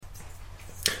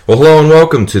Well, hello and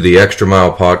welcome to the Extra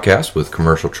Mile Podcast with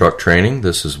Commercial Truck Training.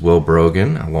 This is Will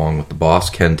Brogan along with the boss,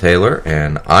 Ken Taylor,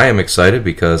 and I am excited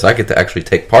because I get to actually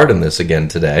take part in this again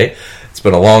today. It's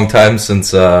been a long time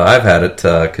since I've had it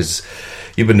because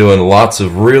you've been doing lots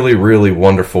of really, really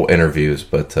wonderful interviews,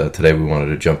 but today we wanted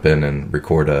to jump in and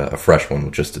record a fresh one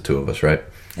with just the two of us, right?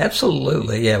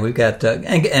 Absolutely, yeah. We've got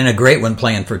and a great one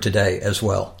planned for today as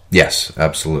well. Yes,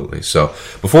 absolutely. So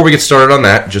before we get started on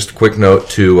that, just a quick note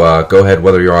to go ahead,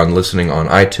 whether you're listening on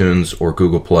iTunes or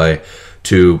Google Play,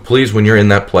 to please, when you're in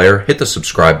that player, hit the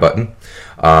subscribe button.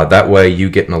 That way you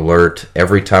get an alert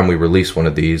every time we release one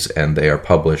of these and they are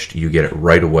published. You get it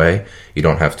right away. You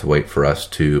don't have to wait for us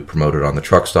to promote it on the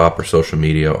truck stop or social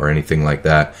media or anything like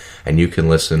that. And you can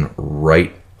listen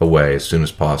right away as soon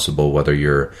as possible, whether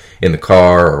you're in the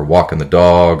car or walking the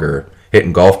dog or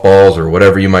hitting golf balls or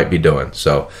whatever you might be doing.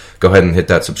 So go ahead and hit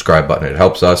that subscribe button. It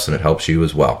helps us and it helps you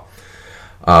as well.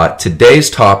 Today's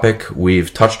topic,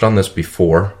 we've touched on this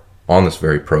before on this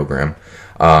very program.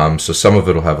 So some of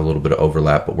it will have a little bit of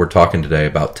overlap, but we're talking today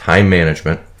about time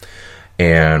management,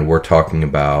 and we're talking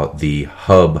about the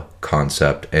hub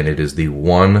concept, and it is the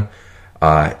one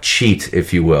cheat,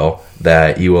 if you will,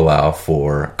 that you allow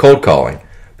for cold calling,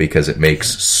 because it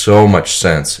makes so much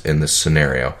sense in this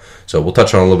scenario. So we'll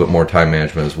touch on a little bit more time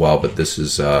management as well, but this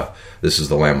is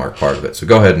the landmark part of it. So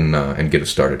go ahead and get us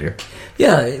started here.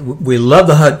 Yeah, we love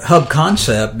the hub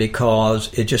concept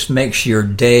because it just makes your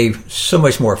day so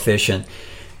much more efficient.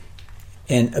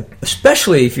 And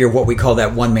especially if you're what we call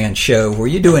that one-man show, where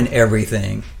you're doing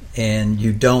everything and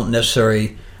you don't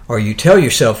necessarily, or you tell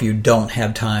yourself you don't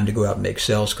have time to go out and make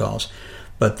sales calls.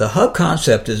 But the hub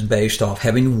concept is based off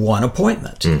having one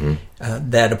appointment.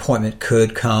 Mm-hmm. That appointment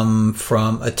could come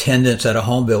from attendance at a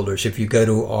home builder's. If you go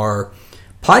to our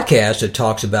podcast, it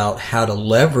talks about how to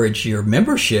leverage your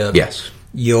membership. Yes.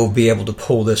 You'll be able to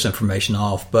pull this information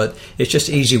off. But it's just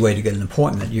an easy way to get an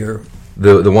appointment.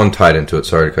 The one tied into it,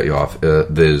 sorry to cut you off,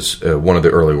 there's one of the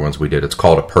earlier ones we did. It's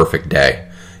called a Perfect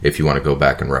Day, if you want to go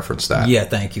back and reference that. Yeah,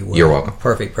 thank you, Will. You're welcome.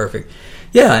 Perfect.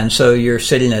 Yeah, and so you're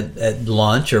sitting at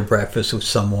lunch or breakfast with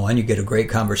someone, you get a great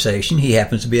conversation. He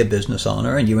happens to be a business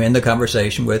owner, and you end the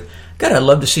conversation with, God, I'd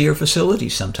love to see your facility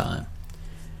sometime.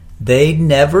 They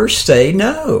never say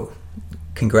no.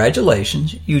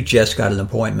 Congratulations, you just got an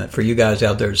appointment. For you guys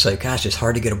out there to say, gosh, it's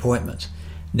hard to get appointments.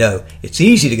 No, it's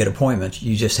easy to get appointments.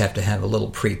 You just have to have a little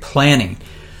pre-planning.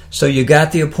 So you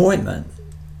got the appointment,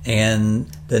 and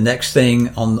the next thing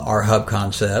on our hub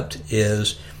concept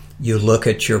is you look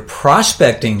at your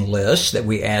prospecting list that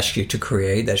we ask you to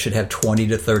create. That should have 20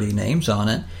 to 30 names on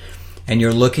it. And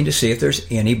you're looking to see if there's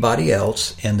anybody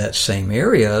else in that same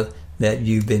area that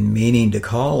you've been meaning to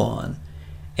call on.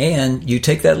 And you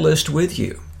take that list with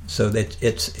you. So that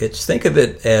it's think of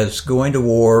it as going to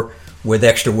war with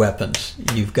extra weapons.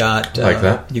 You've got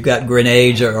you've got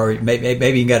grenades, or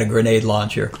maybe you got a grenade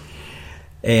launcher,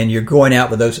 and you're going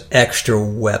out with those extra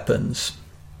weapons.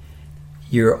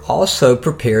 You're also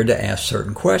prepared to ask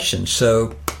certain questions.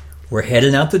 So we're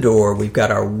heading out the door. We've got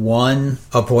our one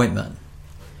appointment,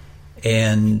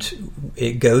 and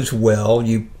it goes well.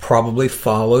 You probably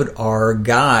followed our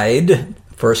guide,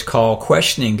 first call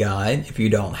questioning guide. If you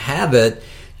don't have it,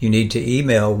 you need to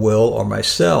email Will or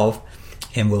myself,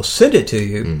 and we'll send it to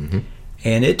you. Mm-hmm.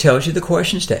 And it tells you the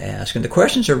questions to ask. And the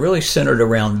questions are really centered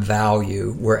around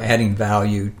value. We're adding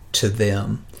value to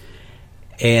them.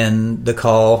 And the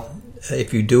call,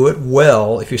 if you do it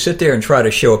well, if you sit there and try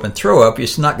to show up and throw up,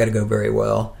 it's not going to go very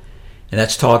well. And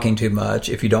that's talking too much.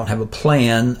 If you don't have a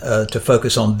plan to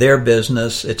focus on their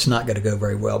business, it's not going to go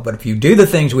very well. But if you do the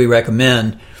things we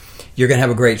recommend, you're going to have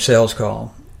a great sales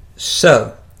call.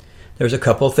 So there's a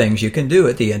couple of things you can do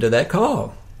at the end of that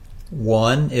call.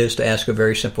 One is to ask a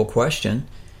very simple question,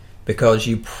 because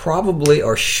you probably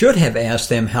or should have asked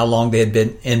them how long they had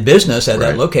been in business at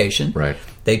that location. Right.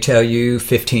 They tell you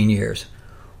 15 years.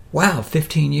 Wow,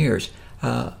 15 years.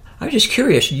 I'm just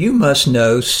curious. You must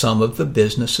know some of the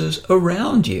businesses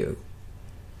around you.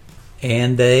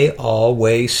 And they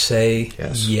always say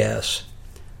yes.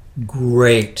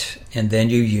 Great. And then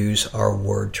you use our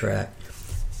word track.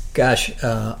 Gosh,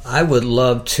 I would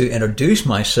love to introduce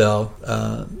myself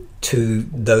to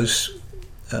those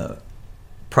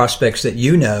prospects that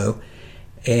you know.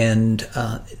 And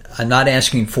I'm not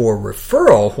asking for a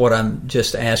referral. What I'm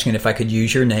just asking if I could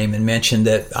use your name and mention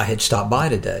that I had stopped by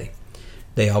today.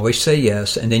 They always say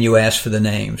yes, and then you ask for the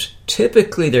names.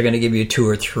 Typically, they're going to give you 2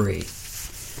 or 3.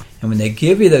 And when they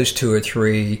give you those 2 or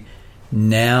 3,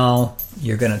 now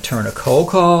you're going to turn a cold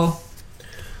call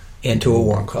into a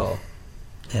warm call.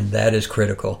 And that is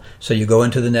critical. So you go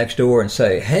into the next door and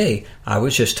say, hey, I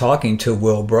was just talking to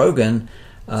Will Brogan.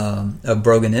 of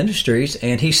Brogan Industries,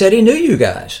 and he said he knew you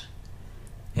guys.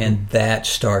 And that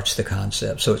starts the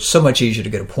concept. So it's so much easier to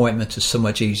get appointments. It's so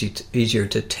much easier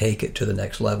to take it to the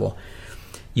next level.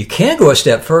 You can go a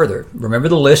step further. Remember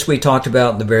the list we talked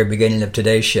about in the very beginning of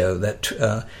today's show,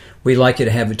 that we'd like you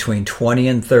to have between 20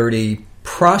 and 30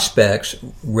 prospects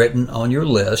written on your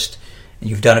list. And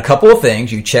you've done a couple of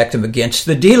things. You checked them against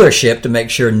the dealership to make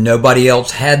sure nobody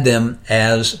else had them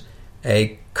as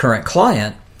a current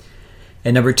client.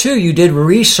 And number two, you did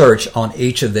research on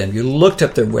each of them. You looked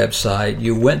up their website.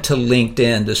 You went to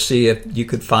LinkedIn to see if you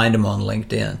could find them on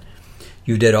LinkedIn.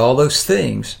 You did all those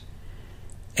things.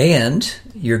 And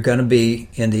you're going to be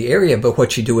in the area, but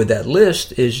what you do with that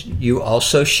list is you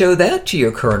also show that to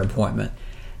your current appointment.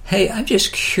 Hey, I'm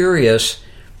just curious.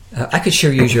 I could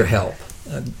sure use your help.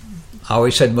 I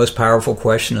always said the most powerful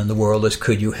question in the world is,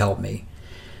 could you help me?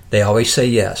 They always say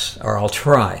yes, or I'll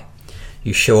try.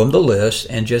 You show them the list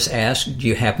and just ask, do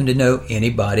you happen to know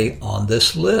anybody on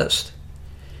this list?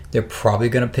 They're probably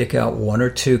going to pick out one or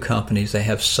two companies they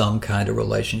have some kind of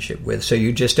relationship with. So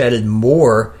you just added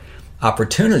more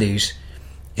opportunities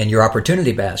in your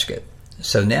opportunity basket.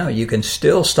 So now you can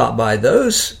still stop by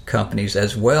those companies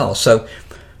as well. So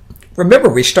remember,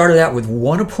 we started out with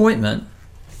one appointment.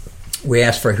 We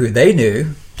asked for who they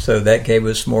knew, so that gave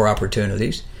us more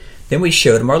opportunities. Then we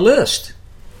showed them our list.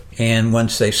 And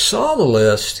once they saw the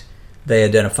list, they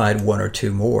identified one or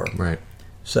two more. Right.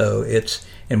 So it's,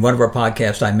 in one of our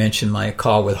podcasts, I mentioned my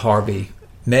call with Harvey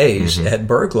Mays at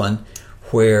Berglund,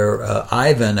 where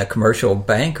Ivan, a commercial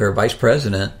banker, vice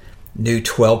president, knew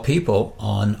 12 people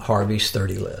on Harvey's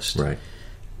 30 list. Right.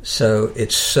 So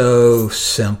it's so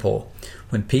simple.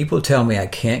 When people tell me I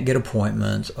can't get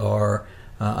appointments or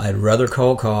I'd rather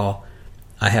cold call,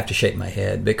 I have to shake my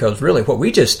head, because really what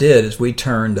we just did is we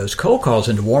turned those cold calls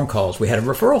into warm calls. We had a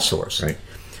referral source. Right.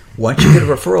 Once you get a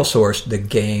referral source, the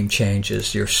game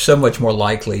changes. You're so much more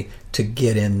likely to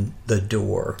get in the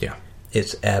door. Yeah.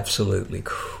 It's absolutely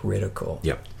critical.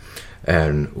 Yep.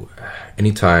 And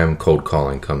anytime cold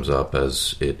calling comes up,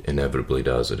 as it inevitably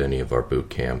does at any of our boot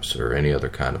camps or any other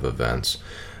kind of events,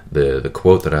 the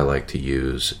quote that I like to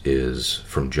use is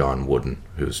from John Wooden,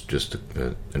 who's just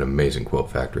an amazing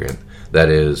quote factory. And that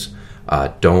is,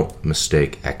 don't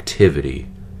mistake activity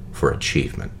for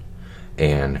achievement.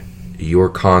 And your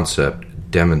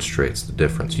concept demonstrates the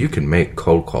difference. You can make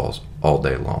cold calls all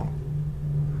day long,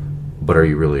 but are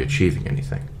you really achieving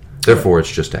anything? Therefore, it's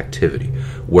just activity.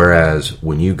 Whereas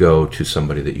when you go to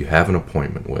somebody that you have an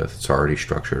appointment with, it's already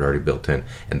structured, already built in,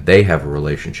 and they have a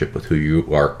relationship with who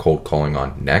you are cold calling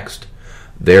on next,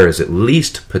 there is at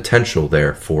least potential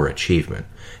there for achievement.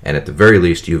 And at the very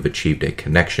least, you've achieved a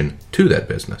connection to that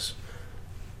business.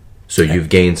 So you've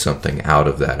gained something out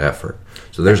of that effort.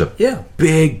 So there's a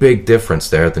big, big difference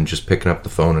there than just picking up the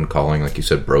phone and calling, like you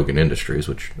said, Brogan Industries,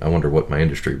 which I wonder what my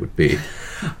industry would be.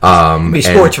 Be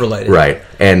sports related. Right.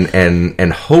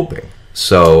 And hoping.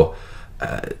 So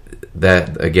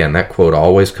that, again, that quote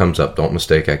always comes up. Don't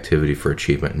mistake activity for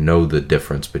achievement. Know the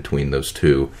difference between those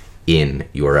two in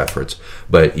your efforts.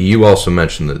 But you also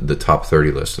mentioned the top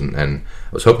 30 list, and I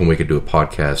was hoping we could do a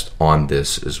podcast on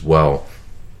this as well.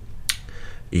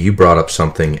 You brought up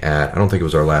something at, I don't think it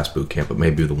was our last boot camp, but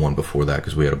maybe the one before that,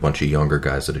 because we had a bunch of younger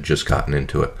guys that had just gotten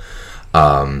into it.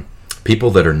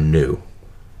 People that are new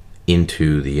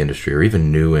into the industry, or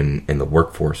even new in the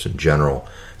workforce in general,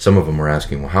 some of them were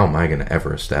asking, well, how am I going to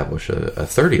ever establish a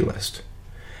 30 list?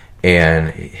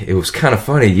 And it was kind of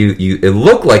funny. It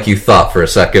looked like you thought for a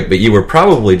second, but you were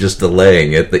probably just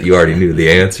delaying it, that you already knew the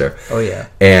answer. Oh, yeah.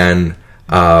 And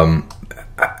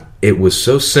it was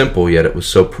so simple, yet it was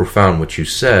so profound what you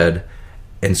said,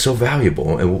 and so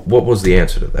valuable. And what was the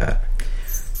answer to that?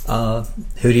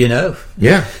 Who do you know?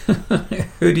 Yeah.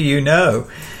 Who do you know?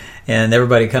 And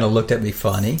everybody kind of looked at me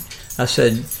funny. I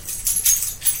said,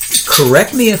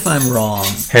 correct me if I'm wrong.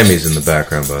 Hemi's in the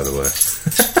background, by the way.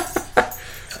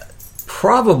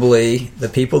 Probably the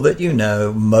people that you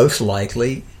know most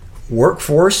likely work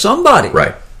for somebody.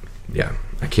 Right. Yeah.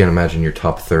 I can't imagine your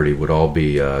top 30 would all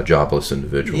be jobless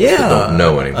individuals that don't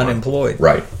know anyone. Unemployed.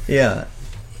 Right. Yeah.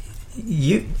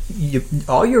 You,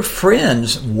 all your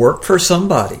friends work for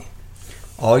somebody.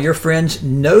 All your friends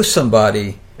know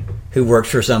somebody who works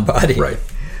for somebody. Right.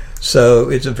 So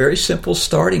it's a very simple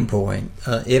starting point.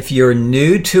 If you're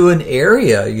new to an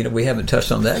area, we haven't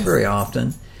touched on that very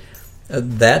often.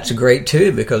 That's great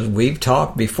too, because we've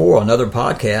talked before on other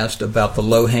podcasts about the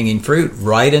low-hanging fruit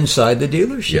right inside the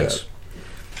dealership. Yes.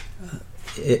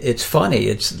 It's funny.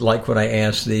 It's like when I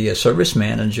asked the service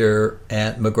manager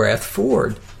at McGrath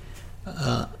Ford,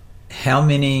 how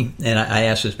many, and I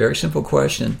asked this very simple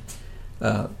question,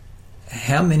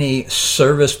 how many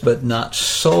serviced but not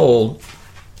sold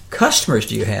customers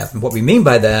do you have? And what we mean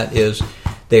by that is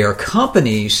they are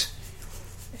companies,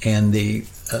 and the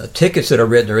tickets that are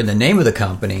written are in the name of the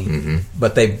company,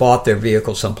 but they bought their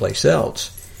vehicle someplace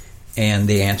else. And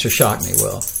the answer shocked me.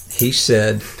 Well, he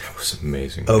said That was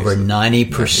amazing. over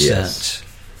 90%. Yes.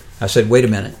 I said, wait a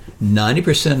minute.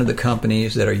 90% of the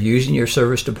companies that are using your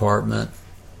service department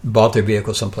bought their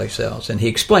vehicle someplace else. And he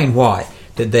explained why.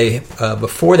 That they,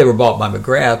 before they were bought by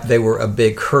McGrath, they were a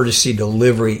big courtesy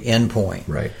delivery endpoint.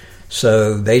 Right.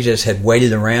 So they just had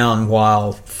waited around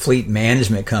while fleet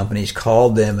management companies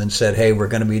called them and said, hey, we're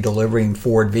going to be delivering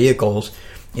Ford vehicles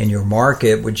in your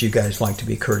market. Would you guys like to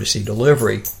be courtesy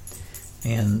delivery?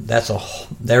 And there's a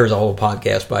whole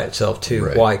podcast by itself, too,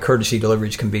 right. Why courtesy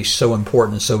deliveries can be so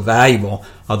important and so valuable,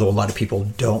 although a lot of people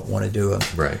don't want to do them.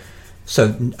 Right.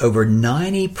 So over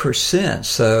 90%.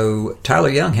 So Tyler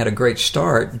Young had a great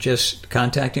start just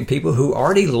contacting people who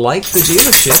already liked the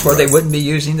dealership, or they wouldn't be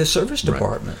using the service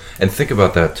department. Right. And think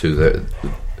about that too.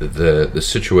 The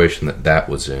situation that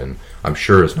was in, I'm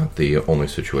sure, is not the only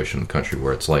situation in the country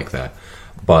where it's like that.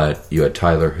 But you had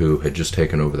Tyler, who had just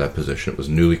taken over that position. It was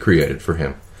newly created for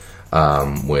him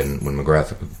when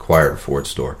McGrath acquired a Ford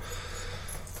store.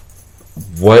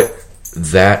 What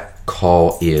that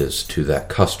call is to that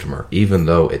customer, even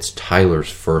though it's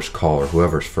Tyler's first call or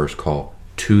whoever's first call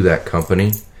to that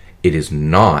company, it is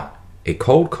not a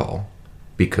cold call,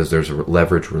 because there's a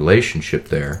leverage relationship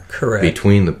there. Correct.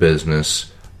 Between the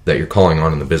business that you're calling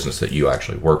on and the business that you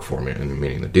actually work for,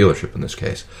 meaning the dealership in this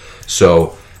case.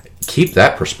 So keep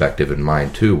that perspective in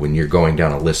mind too when you're going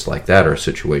down a list like that or a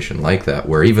situation like that,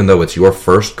 where even though it's your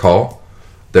first call,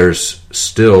 there's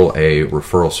still a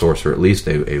referral source, or at least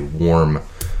a warm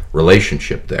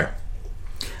relationship there.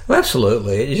 Well,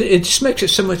 absolutely. It just makes it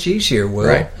so much easier, Will.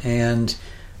 Right. And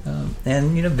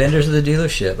vendors of the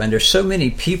dealership. And there's so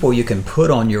many people you can put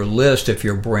on your list if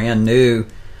you're brand new.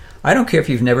 I don't care if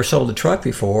you've never sold a truck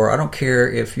before. I don't care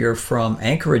if you're from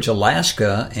Anchorage,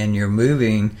 Alaska, and you're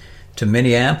moving to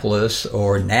Minneapolis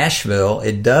or Nashville.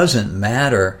 It doesn't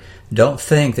matter. Don't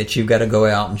think that you've got to go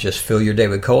out and just fill your day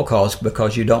with cold calls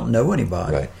because you don't know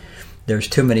anybody. Right. There's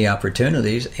too many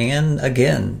opportunities. And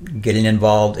again, getting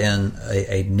involved in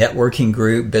a networking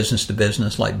group, business to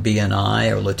business, like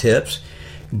BNI or LaTips,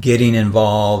 getting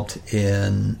involved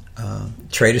in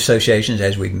trade associations,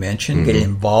 as we've mentioned, getting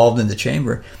involved in the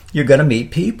chamber, you're going to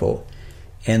meet people.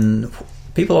 And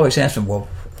people always ask them, well,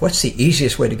 what's the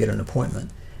easiest way to get an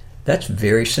appointment? That's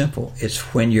very simple.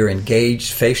 It's when you're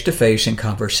engaged face-to-face in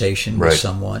conversation with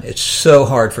someone. It's so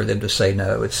hard for them to say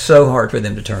no. It's so hard for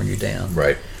them to turn you down.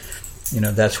 Right.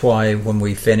 That's why when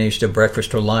we finished a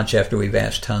breakfast or lunch after we've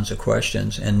asked tons of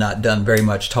questions and not done very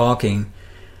much talking,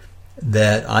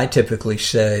 that I typically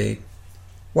say,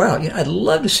 wow, I'd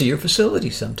love to see your facility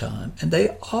sometime. And they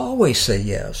always say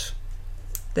yes.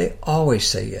 They always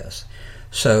say yes.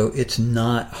 So it's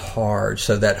not hard.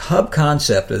 So that hub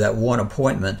concept of that one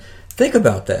appointment, think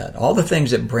about that. All the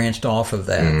things that branched off of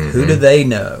that. Who do they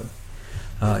know?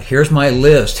 Here's my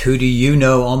list. Who do you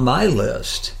know on my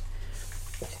list?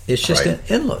 It's just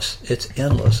endless. It's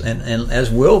endless. And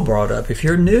as Will brought up, if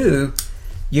you're new,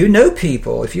 you know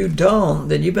people. If you don't,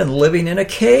 then you've been living in a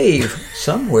cave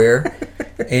somewhere.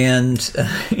 And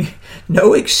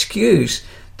no excuse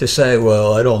to say,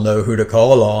 well, I don't know who to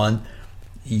call on.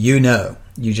 You know.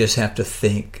 You just have to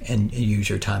think and use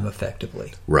your time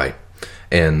effectively. Right.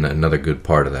 And another good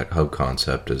part of that hub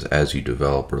concept is as you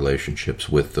develop relationships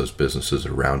with those businesses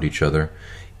around each other,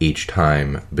 each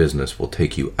time business will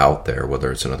take you out there, whether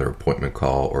it's another appointment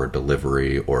call or a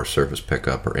delivery or a service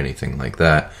pickup or anything like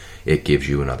that, it gives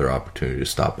you another opportunity to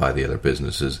stop by the other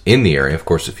businesses in the area. Of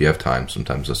course, if you have time,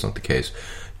 sometimes that's not the case,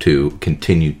 to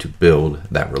continue to build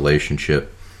that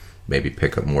relationship. Maybe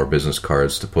pick up more business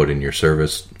cards to put in your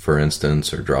service, for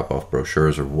instance, or drop off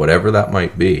brochures or whatever that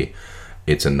might be.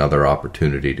 It's another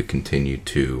opportunity to continue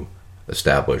to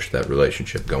establish that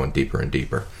relationship going deeper and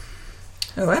deeper.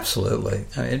 Oh, absolutely.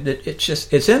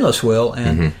 It's endless, Will.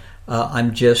 And I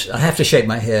have to shake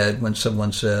my head when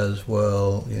someone says,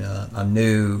 well, I'm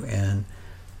new and,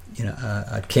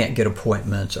 I can't get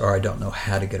appointments, or I don't know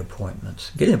how to get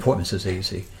appointments. Getting appointments is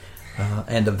easy.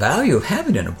 And the value of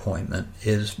having an appointment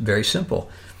is very simple.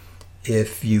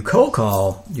 If you cold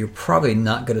call, you're probably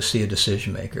not going to see a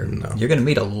decision maker. No. You're going to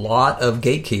meet a lot of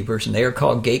gatekeepers, and they are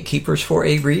called gatekeepers for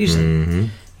a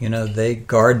reason. They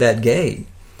guard that gate.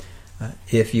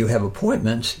 If you have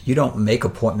appointments, you don't make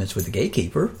appointments with the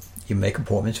gatekeeper. You make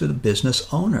appointments with a business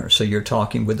owner. So you're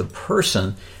talking with the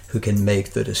person who can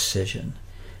make the decision.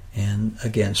 And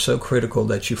again, so critical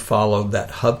that you follow that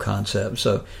hub concept.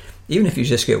 So even if you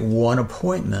just get one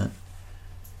appointment,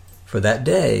 for that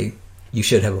day, you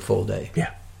should have a full day.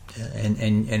 Yeah. And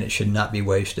it should not be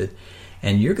wasted.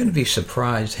 And you're going to be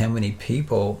surprised how many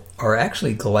people are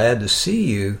actually glad to see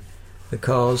you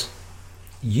because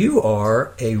you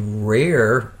are a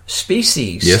rare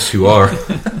species. Yes, you are.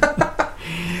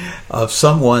 Of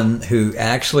someone who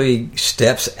actually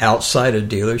steps outside a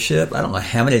dealership. I don't know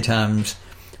how many times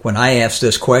when I ask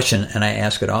this question, and I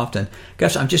ask it often,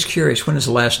 gosh, I'm just curious, when is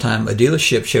the last time a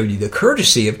dealership showed you the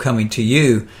courtesy of coming to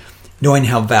you knowing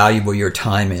how valuable your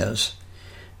time is?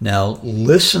 Now,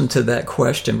 listen to that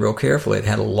question real carefully. It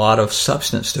had a lot of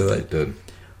substance to it. It did.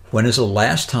 When is the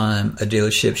last time a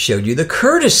dealership showed you the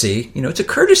courtesy? It's a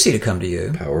courtesy to come to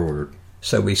you. Power word.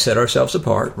 So we set ourselves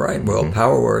apart, right? Mm-hmm. Well,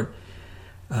 power word.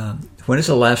 When is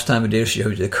the last time a dealership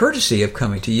showed you the courtesy of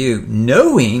coming to you,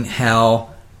 knowing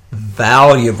how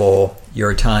valuable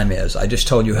your time is? I just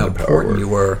told you how important you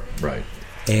were. Right.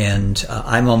 And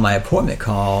I'm on my appointment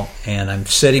call, and I'm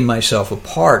setting myself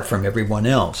apart from everyone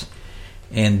else.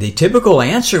 And the typical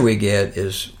answer we get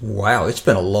is, wow, it's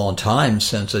been a long time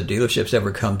since a dealership's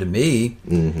ever come to me.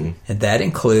 Mm-hmm. And that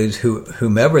includes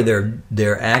whomever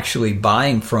they're actually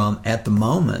buying from at the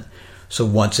moment. So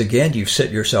once again, you've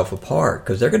set yourself apart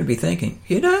because they're going to be thinking,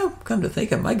 come to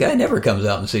think of it, my guy never comes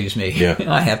out and sees me. Yeah.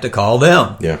 I have to call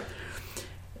them. Yeah.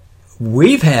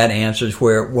 We've had answers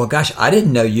where, well, gosh, I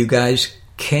didn't know you guys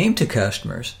came to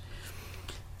customers.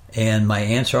 And my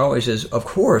answer always is, of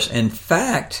course. In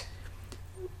fact,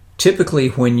 typically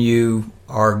when you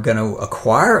are going to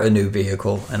acquire a new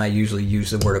vehicle, and I usually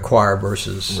use the word acquire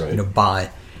versus buy,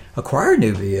 acquire a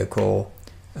new vehicle,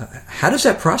 how does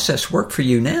that process work for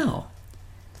you now?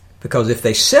 Because if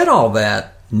they said all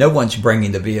that, no one's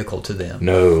bringing the vehicle to them.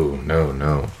 No.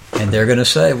 And they're going to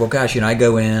say, well, gosh, I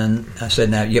go in. I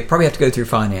said, now, you probably have to go through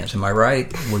finance. Am I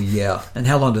right? Well, yeah. And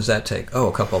how long does that take? Oh,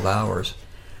 a couple of hours.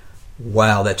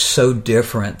 Wow, that's so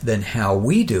different than how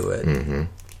we do it. Mm-hmm.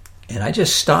 And I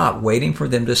just stop waiting for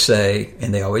them to say,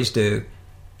 and they always do,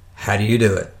 how do you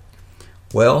do it?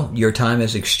 Well, your time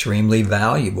is extremely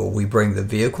valuable. We bring the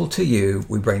vehicle to you.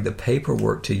 We bring the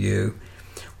paperwork to you.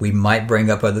 We might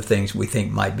bring up other things we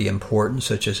think might be important,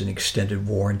 such as an extended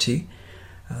warranty.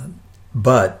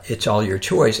 But it's all your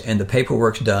choice. And the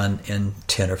paperwork's done in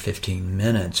 10 or 15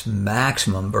 minutes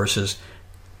maximum versus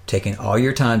taking all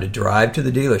your time to drive to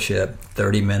the dealership,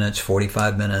 30 minutes,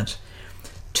 45 minutes,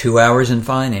 2 hours in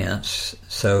finance.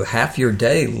 So half your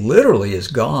day literally is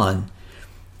gone.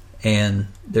 And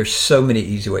there's so many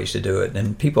easy ways to do it.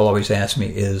 And people always ask me,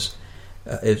 is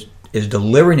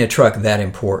delivering a truck that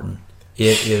important?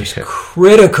 It is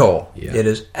critical. Yeah. It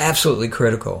is absolutely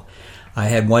critical. I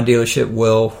had one dealership,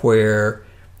 Will, where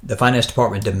the finance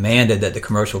department demanded that the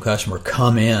commercial customer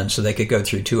come in so they could go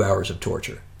through 2 hours of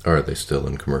torture. Are they still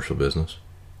in commercial business?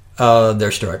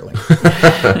 They're struggling.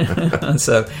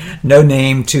 So no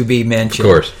name to be mentioned.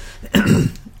 Of course.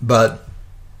 But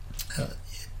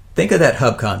think of that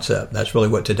hub concept. That's really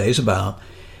what today's about.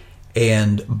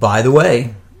 And by the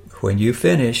way, when you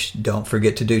finish, don't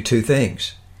forget to do two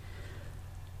things.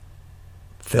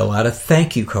 Fill out a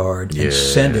thank you card and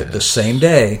send it the same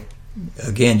day.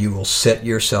 Again, you will set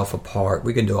yourself apart.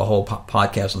 We can do a whole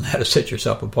podcast on how to set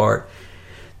yourself apart.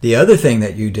 The other thing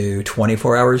that you do,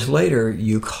 24 hours later,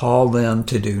 you call them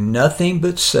to do nothing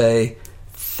but say,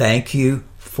 thank you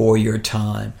for your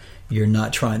time. You're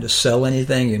not trying to sell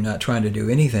anything. You're not trying to do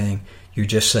anything. You're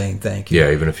just saying thank you.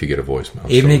 Yeah, even if you get a voicemail.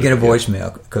 Even if you get a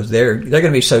voicemail, because they're going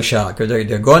to be so shocked. Because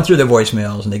they're going through their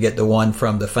voicemails, and they get the one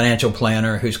from the financial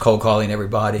planner who's cold calling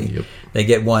everybody. Yep. They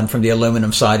get one from the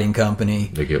aluminum siding company.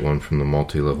 They get one from the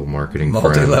multi-level marketing.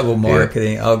 Multi-level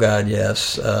marketing. Yep. Oh, God,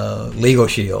 yes. Legal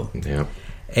Shield. Yeah.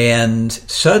 And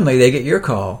suddenly they get your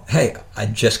call. Hey, I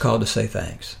just called to say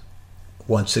thanks.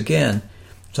 Once again,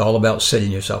 it's all about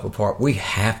setting yourself apart. We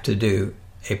have to do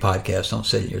a podcast on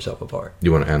setting yourself apart.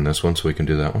 You want to end this one so we can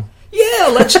do that one? Yeah,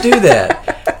 let's do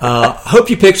that. Hope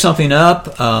you picked something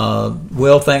up.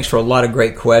 Will, thanks for a lot of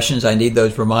great questions. I need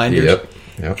those reminders.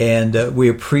 Yep. And we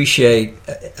appreciate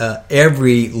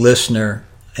every listener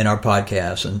in our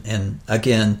podcast. And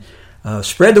again,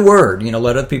 spread the word.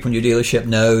 Let other people in your dealership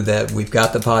know that we've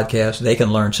got the podcast. They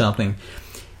can learn something.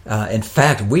 In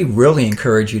fact, we really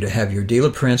encourage you to have your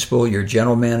dealer principal, your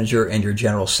general manager, and your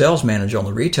general sales manager on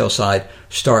the retail side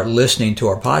start listening to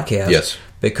our podcast. Yes.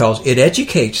 Because it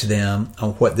educates them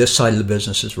on what this side of the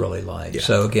business is really like. Yeah.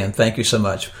 So, again, thank you so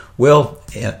much. Will,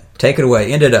 take it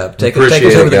away. End it up. Take us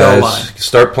over the goal line.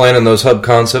 Start planning those hub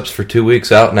concepts for 2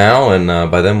 weeks out now, and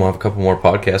by then we'll have a couple more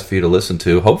podcasts for you to listen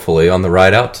to, hopefully, on the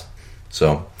ride out.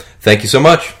 So, thank you so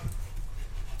much.